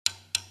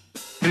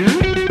Okay,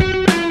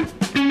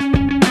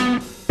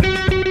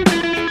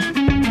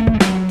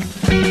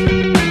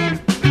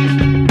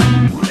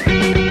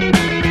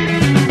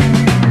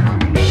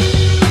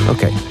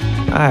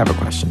 I have a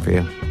question for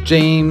you.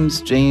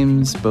 James,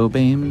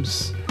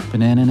 Bobames,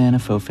 Banana Nana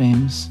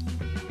Fofames.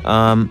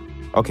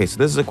 Okay, so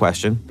this is a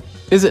question.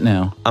 Is it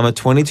now? I'm a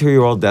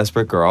 22-year-old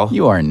desperate girl.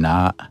 You are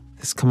not.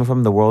 This is coming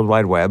from the World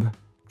Wide Web,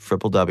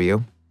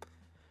 W.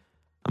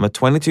 I'm a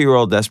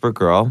 22-year-old desperate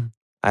girl.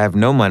 I have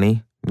no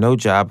money, no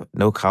job,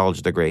 no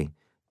college degree.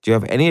 Do you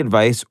have any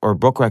advice or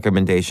book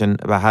recommendation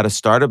about how to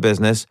start a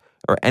business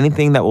or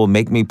anything that will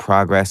make me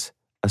progress,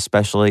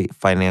 especially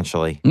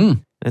financially?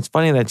 And it's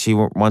funny that she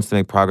wants to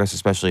make progress,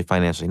 especially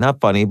financially.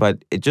 Not funny,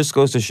 but it just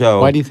goes to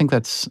show. Why do you think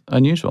that's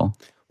unusual?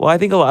 Well, I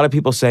think a lot of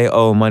people say,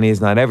 oh, money is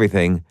not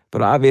everything.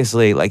 But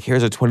obviously, like,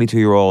 here's a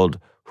 22-year-old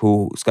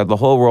who's got the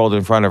whole world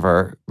in front of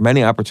her,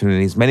 many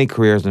opportunities, many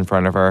careers in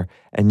front of her,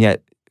 and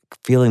yet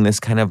feeling this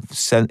kind of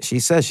sense. She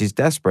says she's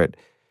desperate.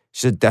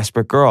 She's a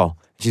desperate girl.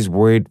 She's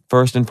worried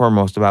first and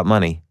foremost about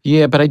money.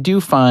 Yeah, but I do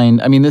find,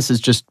 I mean, this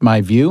is just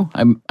my view.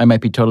 I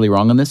might be totally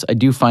wrong on this. I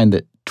do find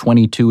that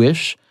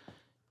 22-ish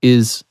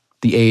is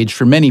the age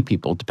for many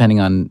people, depending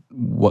on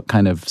what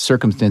kind of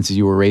circumstances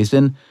you were raised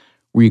in,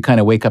 where you kind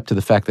of wake up to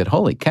the fact that,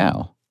 holy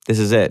cow. This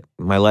is it.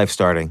 My life's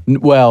starting.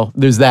 Well,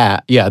 there's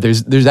that. Yeah,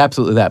 there's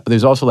absolutely that. But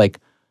there's also like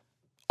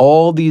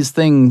all these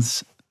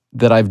things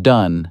that I've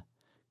done,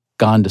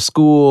 gone to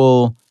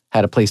school,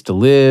 had a place to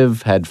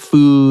live, had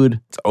food.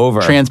 It's over.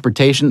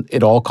 Transportation.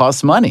 It all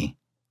costs money.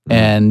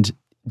 And,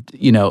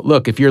 you know,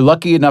 look, if you're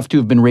lucky enough to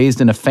have been raised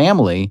in a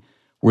family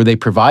where they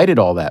provided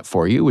all that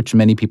for you, which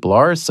many people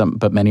are,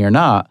 but many are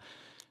not,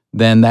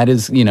 then that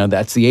is, you know,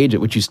 that's the age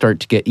at which you start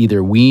to get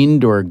either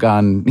weaned or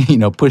gone, you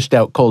know, pushed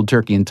out cold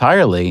turkey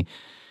entirely.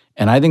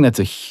 And I think that's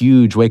a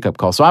huge wake-up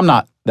call. So I'm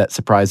not that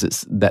surprised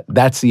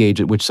that's the age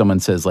at which someone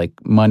says, like,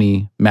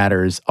 money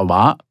matters a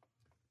lot.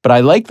 But I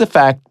like the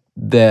fact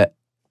that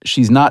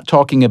she's not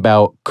talking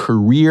about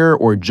career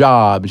or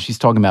job. She's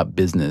talking about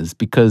business.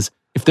 Because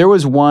if there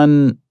was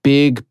one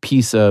big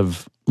piece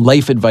of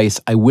life advice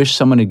I wish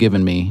someone had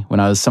given me when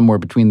I was somewhere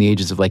between the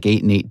ages of like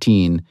 8 and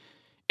 18,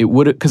 it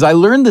would have, because I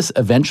learned this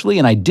eventually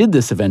and I did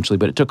this eventually,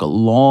 but it took a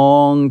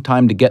long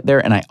time to get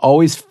there. And I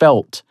always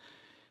felt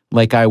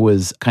like I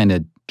was kind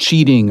of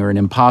cheating or an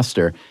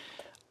imposter.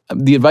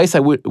 The advice I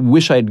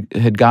wish I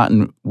had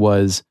gotten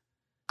was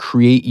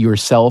create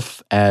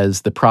yourself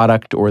as the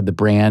product or the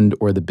brand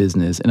or the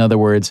business. In other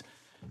words,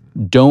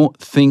 don't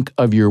think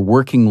of your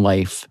working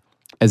life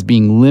as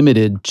being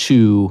limited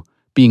to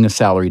being a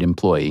salaried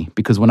employee.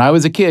 Because when I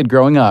was a kid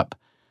growing up,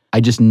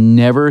 I just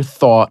never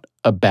thought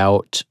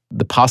about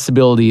the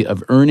possibility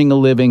of earning a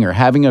living or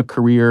having a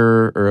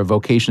career or a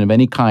vocation of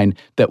any kind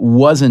that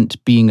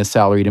wasn't being a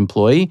salaried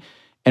employee.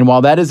 And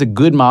while that is a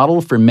good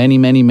model for many,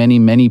 many, many,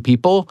 many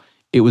people,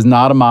 it was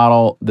not a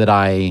model that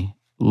I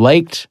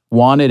liked,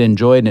 wanted,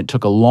 enjoyed, and it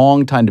took a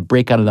long time to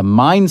break out of the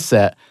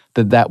mindset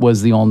that that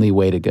was the only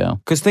way to go.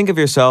 Because think of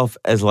yourself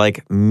as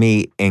like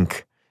Me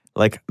Inc.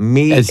 Like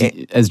me as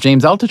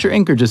James Altucher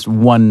Inc. or just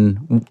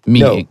one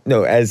Me Inc.?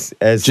 No, as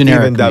Generic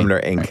Stephen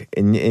Dubner Mink,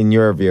 Inc. Right. In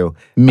your view.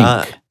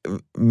 Mink.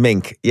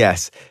 Mink,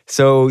 yes.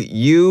 So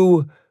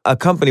a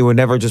company would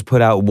never just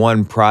put out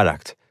one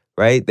product,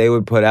 right? They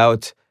would put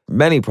out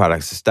many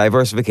products.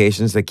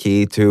 Diversification is the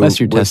key to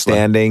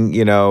withstanding,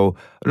 you know.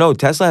 No,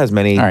 Tesla has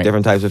many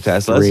different types of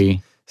Teslas.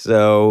 3.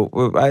 So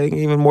I think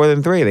even more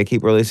than 3. They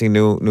keep releasing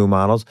new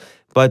models.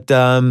 But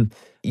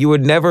you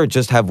would never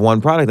just have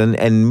one product.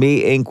 And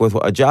Me Inc. with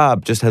a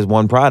job just has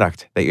one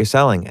product that you're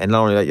selling. And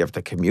not only that, you have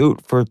to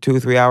commute for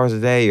 2-3 hours a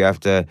day. You have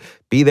to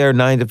be there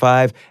 9 to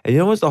 5. And you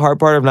know what's the hard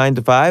part of 9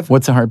 to 5?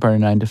 What's the hard part of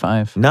 9 to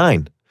 5?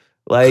 9.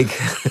 Like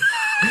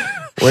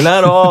we're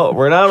not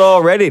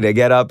all ready to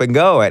get up and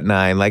go at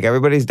 9. Like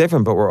everybody's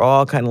different, but we're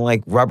all kind of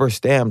like rubber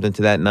stamped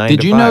into that 9 to 5.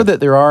 Did you know that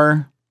there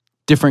are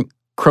different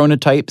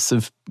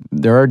chronotypes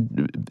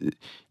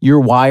you're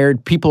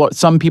wired,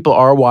 some people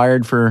are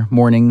wired for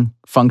morning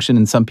function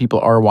and some people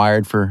are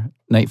wired for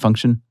night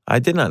function? I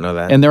did not know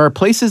that. And there are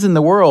places in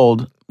the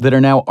world that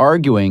are now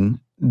arguing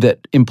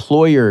that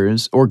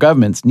employers or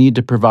governments need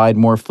to provide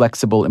more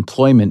flexible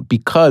employment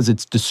because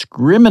it's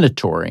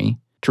discriminatory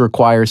to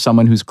require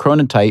someone whose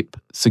chronotype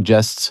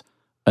suggests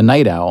a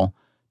night owl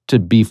to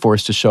be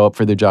forced to show up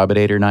for their job at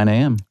 8 or 9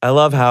 a.m. I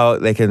love how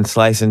they can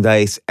slice and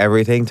dice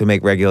everything to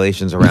make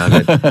regulations around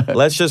it.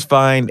 Let's just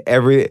find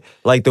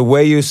like the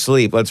way you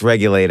sleep, let's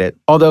regulate it.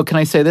 Although, can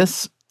I say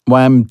this?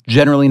 Why I'm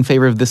generally in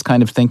favor of this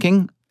kind of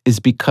thinking is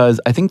because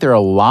I think there are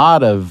a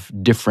lot of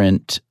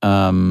different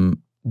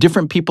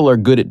people are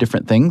good at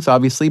different things,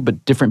 obviously,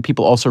 but different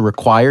people also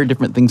require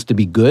different things to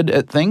be good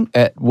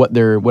at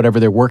whatever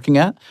they're working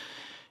at.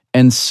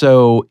 And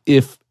so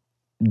if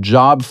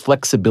job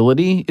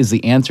flexibility is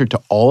the answer to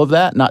all of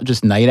that, not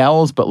just night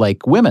owls, but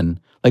like women.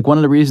 Like one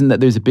of the reasons that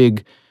there's a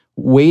big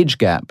wage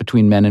gap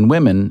between men and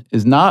women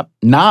is not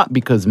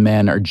because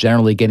men are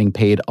generally getting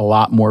paid a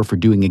lot more for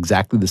doing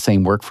exactly the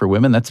same work for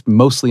women. That's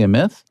mostly a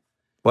myth.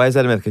 Why is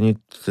that a myth? Can you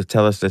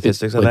tell us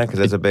statistics on that? Because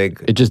that's a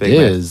big. It just big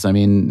is.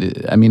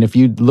 myth. I mean, if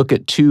you look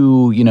at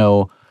two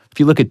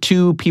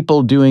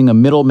people doing a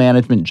middle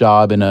management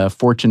job in a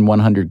Fortune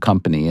 100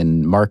 company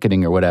in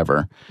marketing or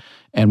whatever,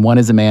 and one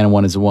is a man and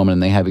one is a woman,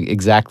 and they have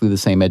exactly the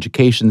same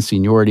education,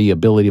 seniority,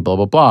 ability, blah,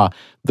 blah, blah,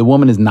 the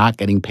woman is not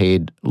getting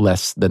paid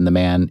less than the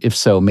man. If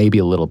so, maybe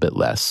a little bit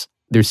less.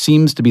 There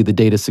seems to be, the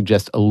data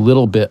suggests, a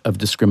little bit of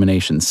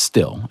discrimination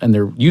still, and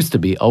there used to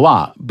be a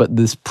lot. But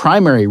this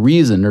primary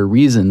reason or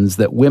reasons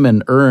that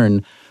women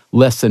earn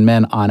less than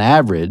men on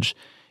average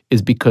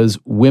is because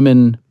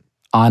women,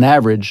 on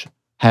average,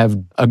 have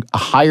a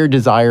higher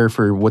desire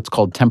for what's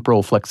called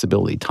temporal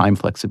flexibility, time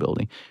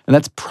flexibility. And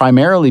that's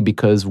primarily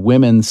because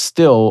women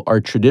still are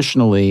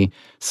traditionally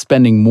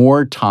spending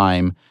more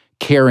time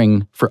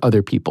caring for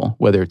other people,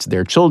 whether it's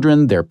their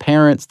children, their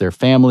parents, their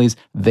families,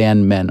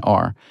 than men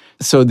are.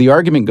 So the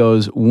argument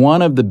goes,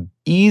 one of the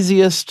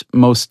easiest,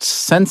 most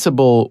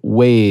sensible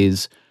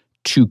ways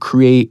to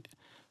create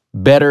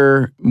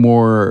better,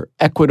 more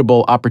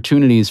equitable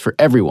opportunities for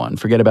everyone,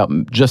 forget about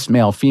just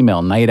male,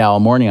 female, night owl,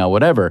 morning owl,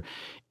 whatever,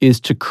 is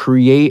to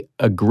create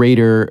a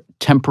greater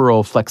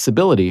temporal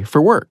flexibility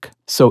for work.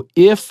 So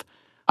if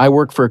I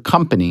work for a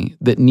company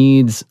that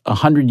needs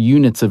 100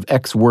 units of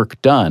X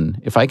work done,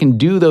 if I can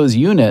do those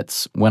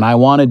units when I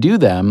want to do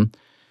them,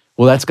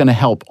 well, that's going to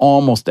help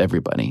almost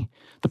everybody.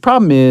 The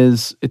problem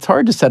is it's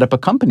hard to set up a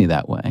company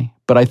that way.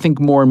 But I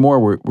think more and more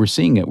we're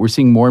seeing it. We're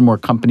seeing more and more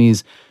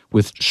companies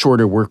with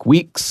shorter work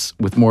weeks,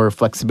 with more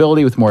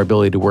flexibility, with more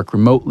ability to work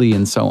remotely,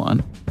 and so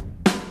on.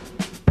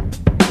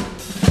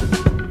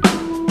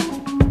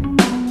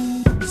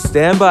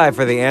 Stand by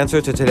for the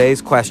answer to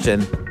today's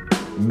question,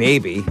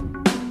 maybe,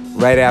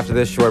 right after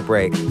this short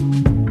break.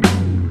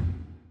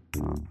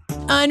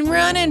 On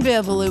Ron and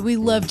Beverly, we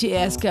love to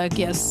ask our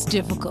guests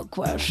difficult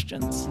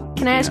questions.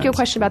 Can I ask you a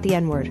question about the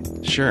N-word?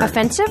 Sure.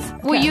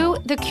 Offensive? Were you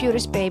the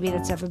cutest baby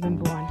that's ever been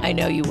born? I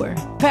know you were.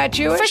 Pat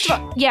Jewish? First of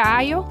all, yeah,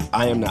 are you?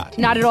 I am not.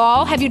 Not at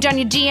all? Have you done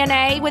your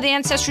DNA with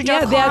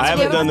Ancestry.com? I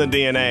haven't done the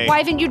DNA. Why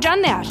haven't you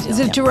done that? Is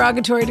it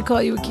derogatory to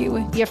call you a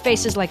Kiwi? Your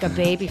face is like a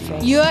baby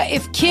face.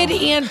 If Kid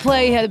and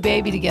Play had a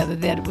baby together,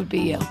 then it would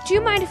be you. Do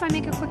you mind if I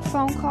make a quick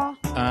phone call?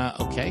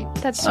 Okay.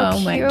 That's so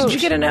cute. My, did you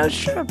get a nose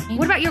strip?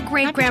 What about your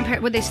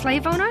great-grandparents? Were they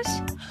slave owners?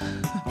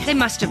 They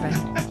must have been.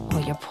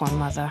 Oh, your poor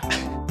mother.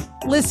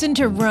 Listen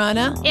to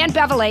Rana And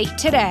Beverly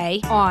today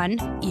on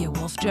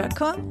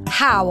earwolf.com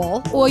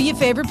Howl. or your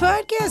favorite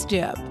podcast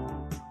app.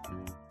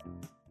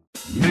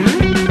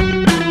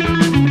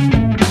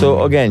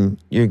 So again,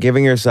 you're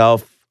giving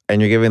yourself and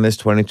you're giving this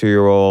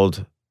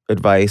 22-year-old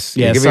advice.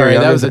 Yeah, You're giving sorry, your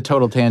that younger was a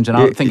total tangent.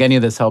 I don't think any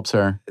of this helps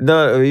her.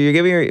 No, you're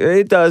giving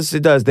it does. So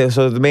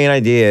the main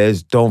idea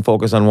is don't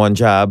focus on one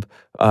job,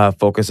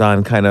 focus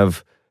on kind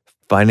of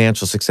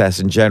financial success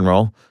in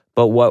general.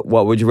 But what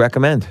would you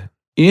recommend?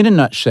 In a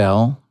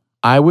nutshell,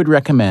 I would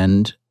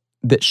recommend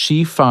that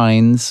she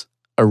finds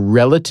a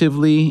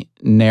relatively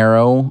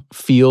narrow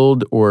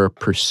field or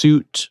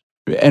pursuit,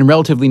 and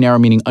relatively narrow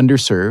meaning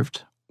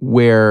underserved,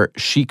 where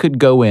she could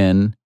go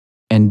in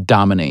and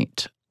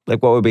dominate.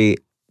 Like what would be,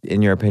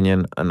 in your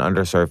opinion, an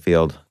underserved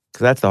field?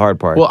 Because that's the hard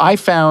part. Well, I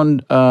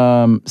found,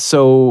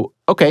 so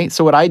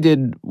what I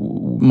did,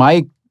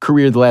 my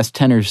career the last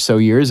 10 or so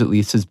years at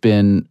least has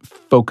been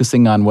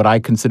focusing on what I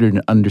considered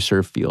an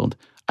underserved field.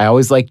 I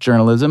always liked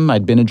journalism.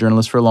 I'd been a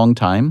journalist for a long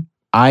time.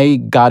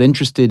 I got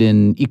interested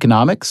in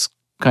economics,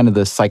 kind of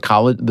the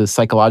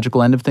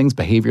psychological end of things,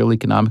 behavioral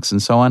economics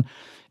and so on.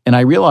 And I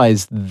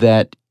realized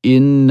that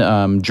in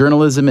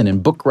journalism and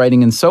in book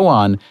writing and so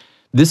on,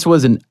 this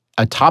was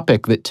a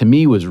topic that to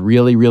me was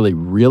really, really,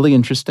 really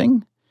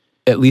interesting,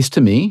 at least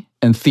to me,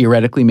 and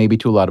theoretically maybe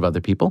to a lot of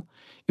other people.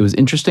 It was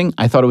interesting.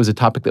 I thought it was a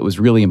topic that was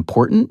really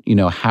important.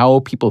 How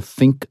people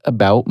think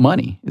about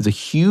money is a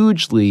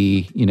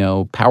hugely,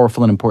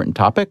 powerful and important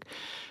topic.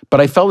 But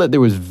I felt that there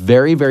was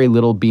very, very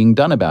little being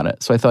done about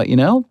it. So I thought,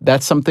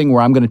 that's something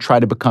where I'm going to try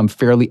to become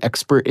fairly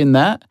expert in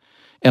that,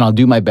 and I'll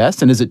do my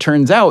best. And as it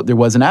turns out, there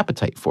was an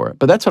appetite for it.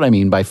 But that's what I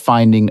mean by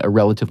finding a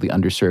relatively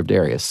underserved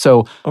area.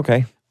 So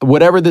okay,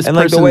 whatever this and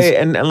person's... like the way,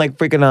 and like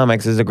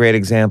Freakonomics is a great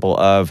example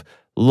of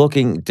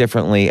looking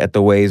differently at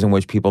the ways in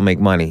which people make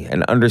money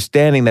and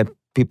understanding that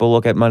people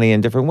look at money in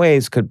different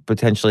ways could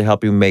potentially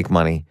help you make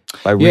money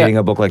by reading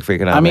a book like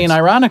Freakonomics. I mean,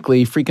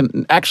 ironically,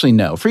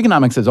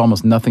 Freakonomics has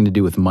almost nothing to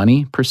do with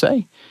money per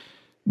se.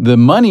 The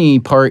money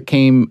part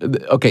came,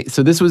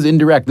 so this was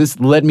indirect. This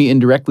led me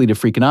indirectly to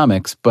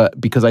Freakonomics, but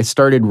because I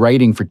started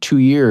writing for 2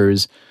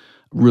 years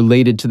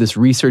related to this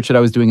research that I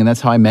was doing, and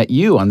that's how I met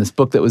you on this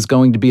book that was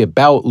going to be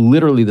about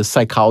literally the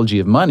psychology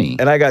of money.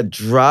 And I got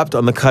dropped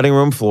on the cutting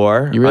room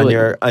floor on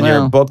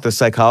your book, The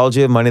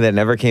Psychology of Money That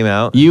Never Came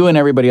Out. You and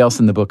everybody else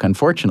in the book,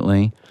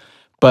 unfortunately.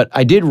 But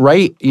I did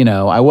write,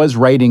 I was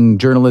writing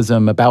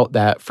journalism about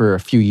that for a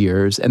few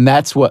years, and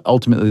that's what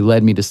ultimately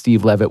led me to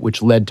Steve Levitt,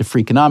 which led to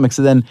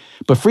Freakonomics.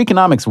 But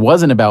Freakonomics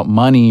wasn't about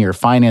money or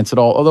finance at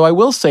all, although I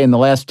will say in the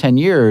last 10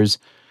 years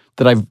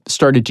that I've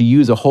started to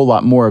use a whole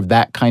lot more of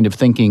that kind of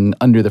thinking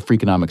under the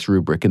Freakonomics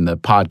rubric in the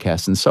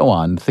podcast and so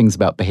on. Things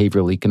about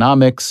behavioral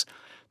economics,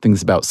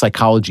 things about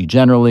psychology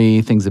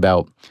generally, things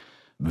about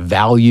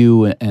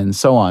value and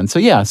so on. So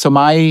yeah, so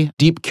my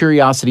deep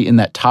curiosity in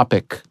that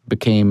topic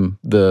became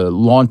the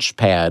launch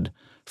pad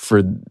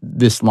for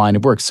this line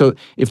of work. So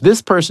if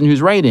this person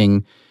who's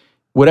writing,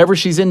 whatever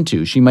she's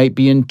into, she might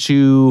be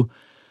into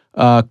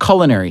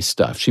culinary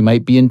stuff, she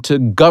might be into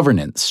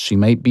governance, she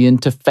might be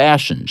into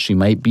fashion, she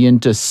might be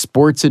into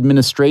sports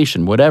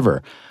administration,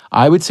 whatever.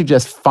 I would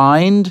suggest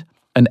find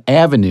an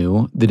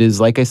avenue that is,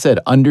 like I said,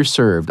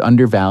 underserved,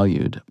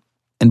 undervalued,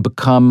 and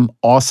become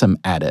awesome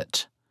at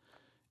it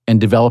and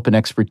develop an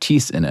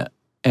expertise in it.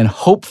 And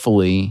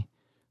hopefully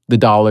the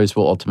dollars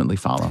will ultimately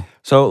follow.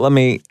 So let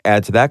me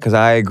add to that because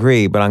I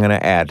agree, but I'm going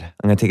to add.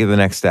 I'm going to take it to the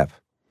next step.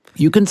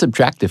 You can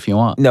subtract if you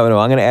want. No,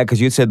 I'm going to add because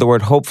you said the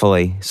word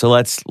hopefully. So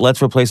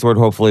let's replace the word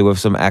hopefully with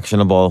some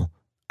actionable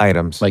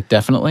items. Like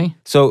definitely?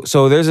 So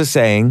there's a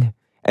saying,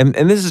 and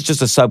this is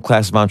just a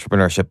subclass of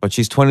entrepreneurship, but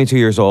she's 22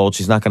 years old.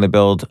 She's not going to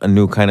build a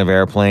new kind of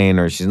airplane,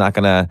 or she's not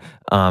going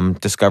to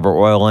discover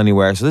oil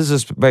anywhere. So this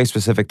is a very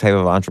specific type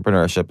of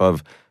entrepreneurship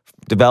of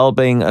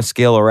developing a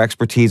skill or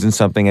expertise in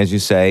something, as you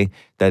say,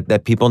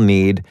 that people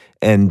need,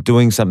 and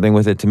doing something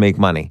with it to make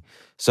money.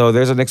 So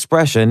there's an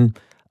expression,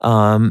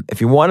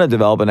 if you want to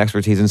develop an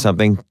expertise in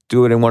something,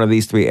 do it in one of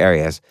these three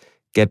areas.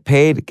 Get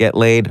paid, get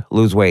laid,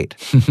 lose weight.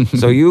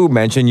 So you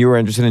mentioned you were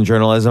interested in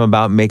journalism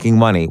about making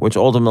money, which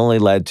ultimately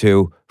led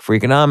to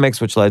Freakonomics,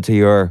 which led to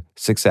your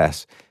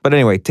success. But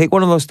anyway, take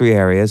one of those three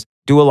areas,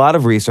 do a lot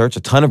of research,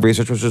 a ton of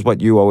research, which is what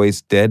you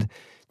always did.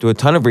 Do a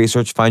ton of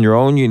research, find your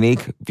own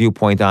unique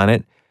viewpoint on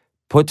it,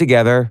 put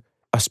together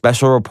a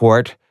special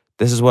report.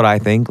 This is what I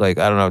think,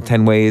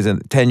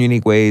 10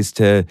 unique ways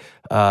to,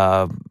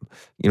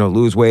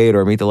 lose weight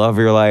or meet the love of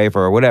your life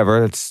or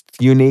whatever. It's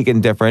unique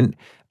and different.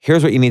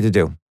 Here's what you need to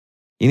do.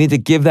 You need to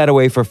give that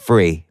away for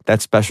free, that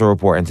special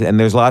report. And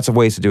there's lots of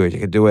ways to do it. You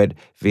could do it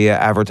via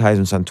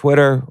advertisements on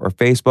Twitter or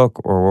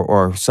Facebook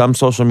or some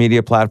social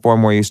media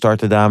platform where you start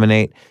to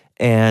dominate,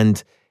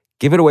 and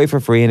give it away for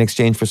free in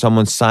exchange for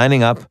someone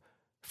signing up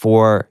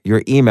for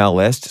your email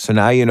list. So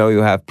now you know you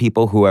have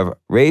people who have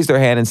raised their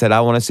hand and said,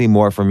 I want to see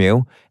more from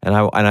you, and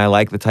I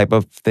like the type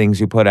of things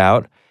you put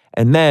out.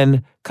 And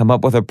then come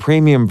up with a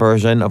premium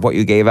version of what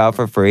you gave out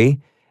for free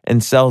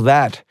and sell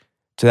that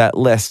to that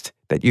list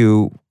that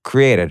you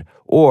created.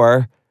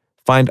 Or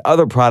find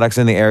other products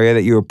in the area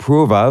that you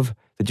approve of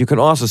that you can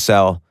also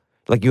sell.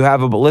 Like you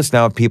have a list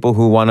now of people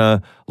who want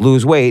to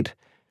lose weight.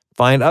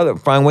 Find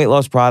weight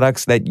loss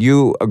products that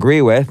you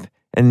agree with,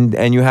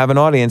 and you have an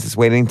audience that's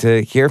waiting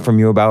to hear from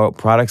you about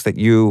products that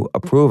you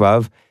approve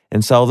of,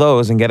 and sell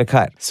those and get a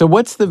cut. So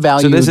what's the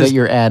value that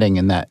you're adding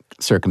in that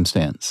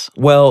circumstance?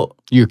 Well,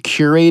 you're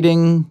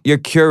curating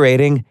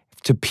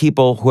to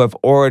people who have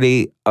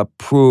already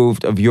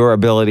approved of your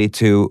ability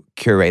to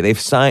curate. They've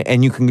signed,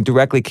 and you can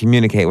directly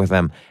communicate with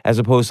them, as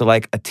opposed to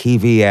like a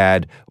TV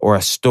ad or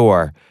a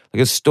store.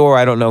 Like a store,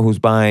 I don't know who's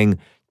buying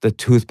the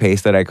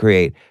toothpaste that I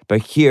create.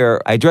 But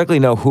here, I directly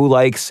know who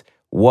likes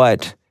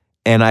what,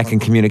 and I can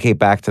communicate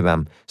back to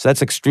them. So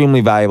that's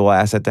extremely valuable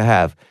asset to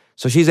have.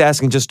 So she's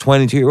asking just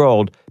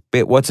 22-year-old,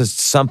 but what's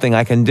something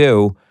I can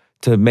do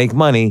to make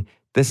money?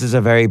 This is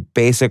a very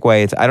basic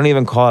way. I don't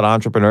even call it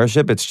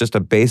entrepreneurship. It's just a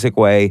basic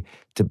way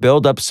to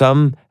build up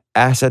some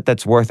asset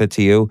that's worth it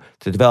to you,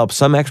 to develop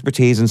some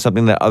expertise in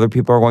something that other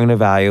people are going to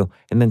value,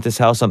 and then to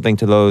sell something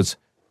to those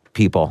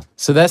people.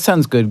 So that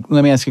sounds good.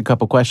 Let me ask you a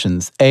couple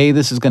questions. A,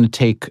 this is going to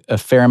take a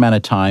fair amount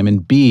of time.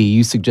 And B,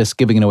 you suggest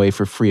giving it away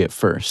for free at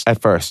first.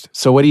 At first.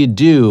 So what do you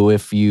do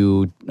if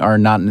you are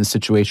not in a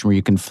situation where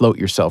you can float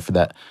yourself for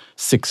that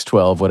 6,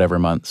 12, whatever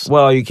months?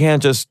 Well, you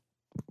can't just...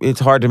 It's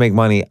hard to make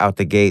money out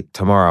the gate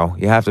tomorrow.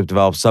 You have to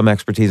develop some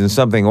expertise in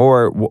something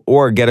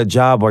or get a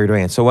job while you're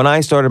doing it. So when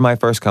I started my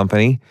first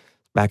company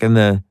back in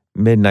the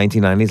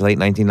mid-1990s, late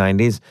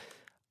 1990s,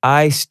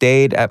 I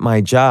stayed at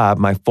my job,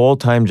 my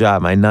full-time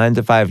job, my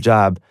 9-to-5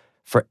 job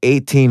for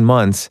 18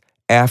 months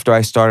after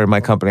I started my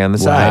company on the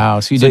side.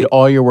 Wow. So you did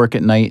all your work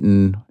at night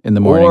and in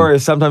the morning? Or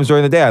sometimes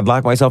during the day. I'd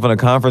lock myself in a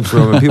conference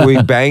room and people would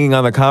be banging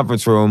on the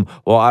conference room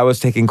while I was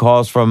taking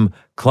calls from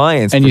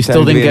clients. And you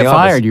still didn't get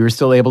fired. You were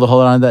still able to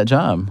hold on to that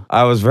job.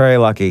 I was very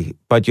lucky,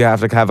 but you have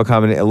to have a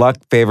combination. Luck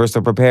favors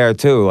the prepared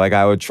too. Like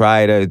I would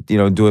try to,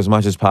 do as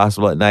much as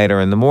possible at night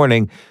or in the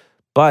morning,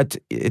 but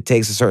it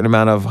takes a certain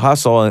amount of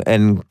hustle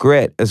and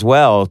grit as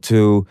well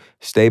to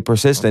stay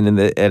persistent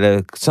at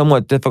a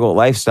somewhat difficult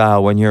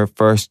lifestyle when you're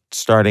first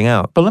starting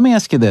out. But let me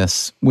ask you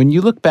this. When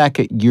you look back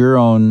at your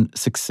own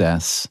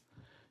success...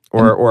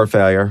 Or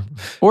failure.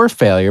 Or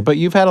failure, but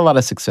you've had a lot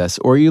of success.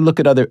 Or you look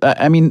at other...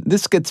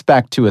 this gets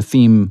back to a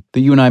theme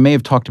that you and I may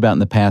have talked about in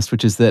the past,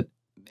 which is that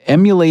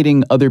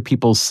emulating other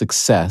people's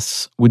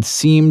success would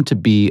seem to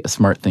be a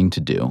smart thing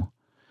to do.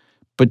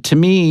 But to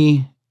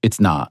me, it's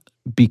not.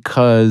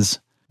 Because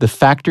the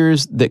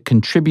factors that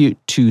contribute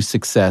to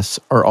success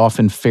are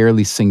often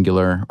fairly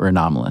singular or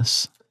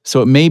anomalous.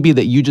 So it may be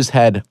that you just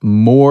had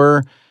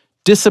more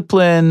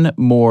discipline,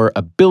 more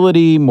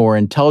ability, more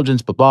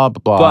intelligence, blah, blah, blah,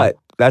 blah. But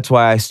that's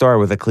why I started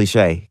with a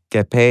cliche.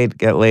 Get paid,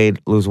 get laid,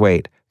 lose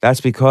weight.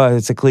 That's because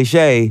it's a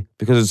cliche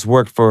because it's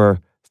worked for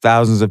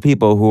thousands of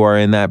people who are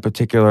in that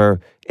particular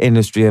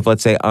industry of,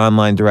 let's say,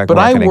 online direct But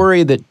marketing. I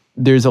worry that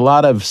there's a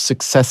lot of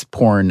success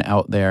porn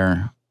out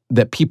there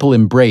that people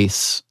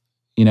embrace.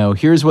 You know,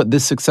 here's what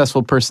this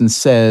successful person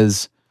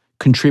says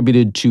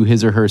contributed to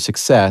his or her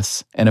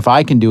success, and if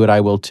I can do it,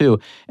 I will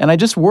too. And I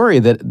just worry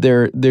that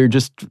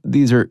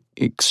these are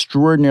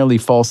extraordinarily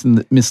false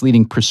and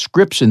misleading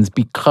prescriptions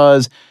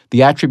because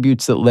the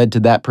attributes that led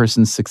to that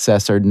person's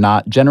success are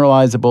not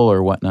generalizable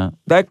or whatnot.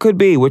 That could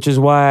be, which is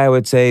why I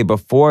would say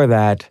before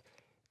that,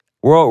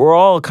 we're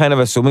all kind of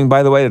assuming,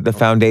 by the way, that the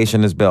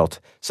foundation is built.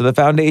 So the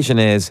foundation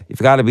is you've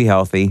got to be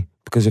healthy,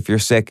 because if you're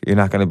sick, you're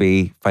not going to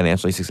be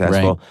financially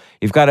successful. Right.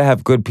 You've got to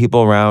have good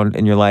people around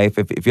in your life.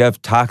 If you have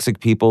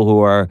toxic people who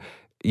are,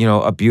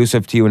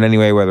 abusive to you in any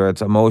way, whether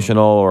it's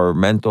emotional or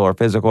mental or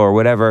physical or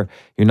whatever,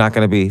 you're not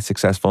going to be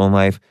successful in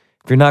life.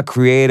 If you're not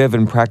creative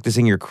and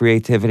practicing your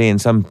creativity in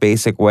some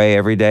basic way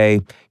every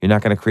day, you're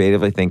not going to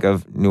creatively think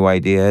of new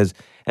ideas.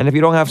 And if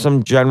you don't have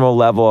some general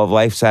level of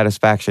life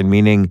satisfaction,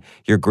 meaning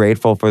you're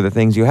grateful for the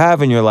things you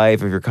have in your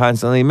life, if you're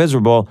constantly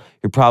miserable,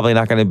 you're probably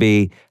not going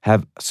to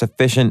have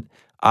sufficient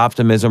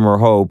optimism or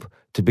hope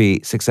to be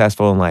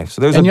successful in life.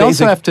 So there's and a you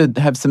basic, also have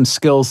to have some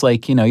skills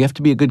like, you have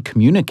to be a good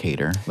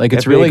communicator. Like, it's you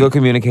have to really be a good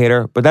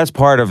communicator, but that's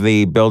part of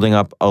the building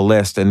up a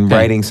list and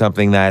writing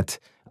something that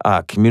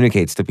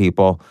communicates to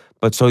people.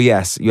 But so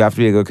yes, you have to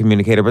be a good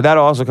communicator, but that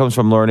also comes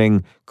from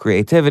learning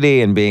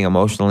creativity and being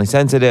emotionally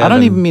sensitive. I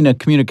don't even mean a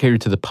communicator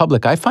to the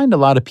public. I find a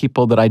lot of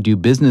people that I do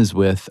business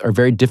with are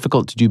very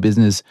difficult to do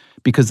business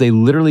because they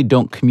literally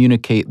don't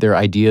communicate their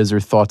ideas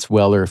or thoughts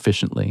well or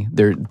efficiently.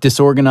 They're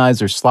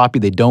disorganized or sloppy.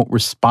 They don't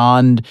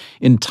respond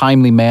in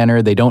timely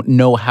manner. They don't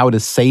know how to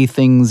say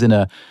things in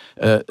a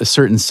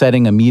certain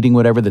setting, a meeting,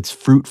 whatever, that's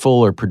fruitful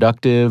or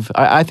productive.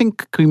 I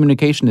think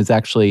communication is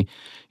actually,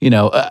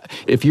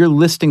 if you're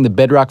listing the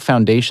bedrock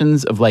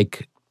foundations of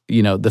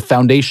the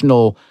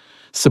foundational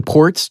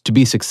supports to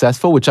be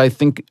successful, which I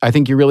think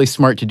you're really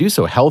smart to do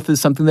so. Health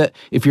is something that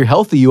if you're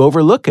healthy, you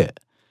overlook it,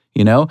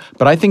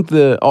 But I think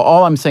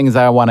all I'm saying is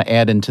I want to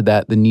add into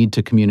that the need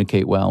to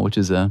communicate well, which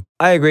is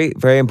I agree.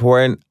 Very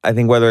important. I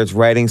think whether it's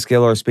writing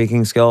skill or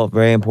speaking skill,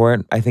 very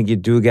important. I think you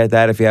do get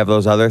that if you have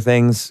those other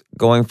things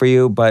going for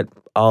you, but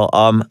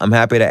I'm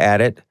happy to add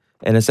it.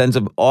 In a sense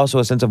of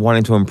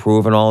wanting to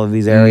improve in all of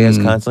these areas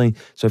constantly.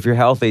 So if you're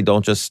healthy,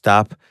 don't just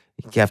stop.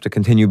 You have to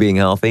continue being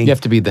healthy. You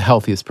have to be the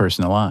healthiest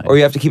person alive. Or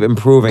you have to keep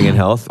improving in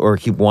health or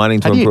keep wanting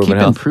to improve in health. How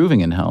do you keep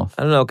improving in health?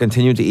 I don't know.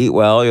 Continue to eat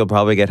well. You'll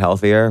probably get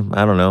healthier.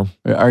 I don't know.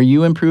 Are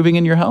you improving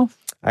in your health?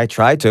 I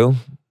try to.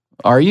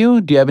 Are you?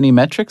 Do you have any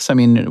metrics? I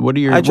mean, what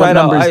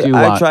numbers do you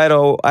watch? I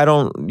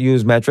don't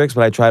use metrics,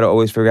 but I try to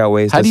always figure out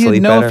ways to sleep better. How do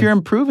you know if you're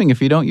improving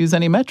if you don't use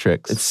any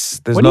metrics?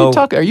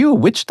 Are you a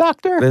witch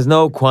doctor? There's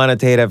no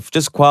quantitative,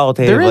 just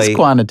qualitatively. There is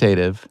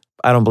quantitative.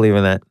 I don't believe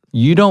in that.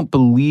 You don't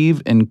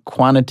believe in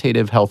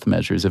quantitative health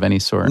measures of any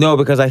sort? No,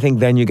 because I think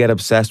then you get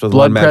obsessed with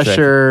blood one metric.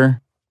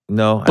 pressure.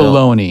 No.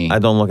 Baloney. I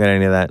don't look at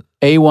any of that.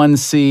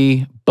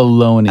 A1C,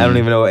 baloney. I don't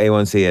even know what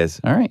A1C is.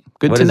 All right.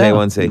 Good what to know.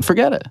 What is A1C?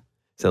 Forget it.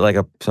 Is it like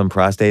some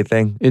prostate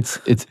thing? It's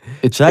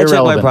Should I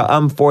irrelevant. check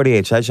I'm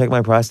 48. Should I check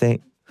my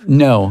prostate?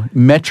 No.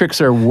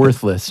 Metrics are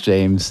worthless,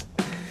 James.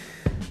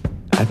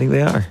 I think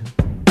they are.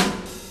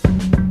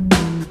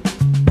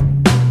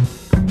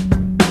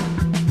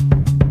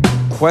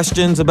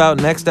 Questions about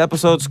next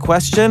episode's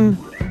question?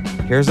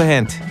 Here's a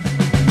hint.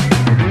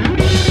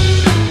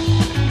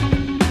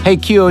 Hey,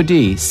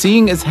 QOD,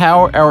 seeing as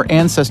how our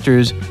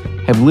ancestors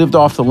have lived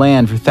off the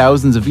land for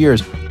thousands of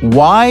years,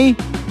 why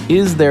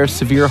is there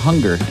severe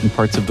hunger in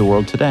parts of the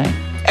world today?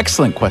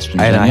 Excellent question,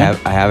 And Jenya.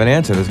 I have an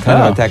answer. This is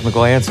kind of a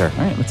technical answer.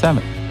 All right, let's have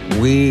it.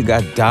 We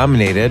got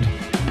dominated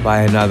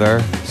by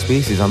another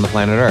species on the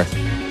planet Earth.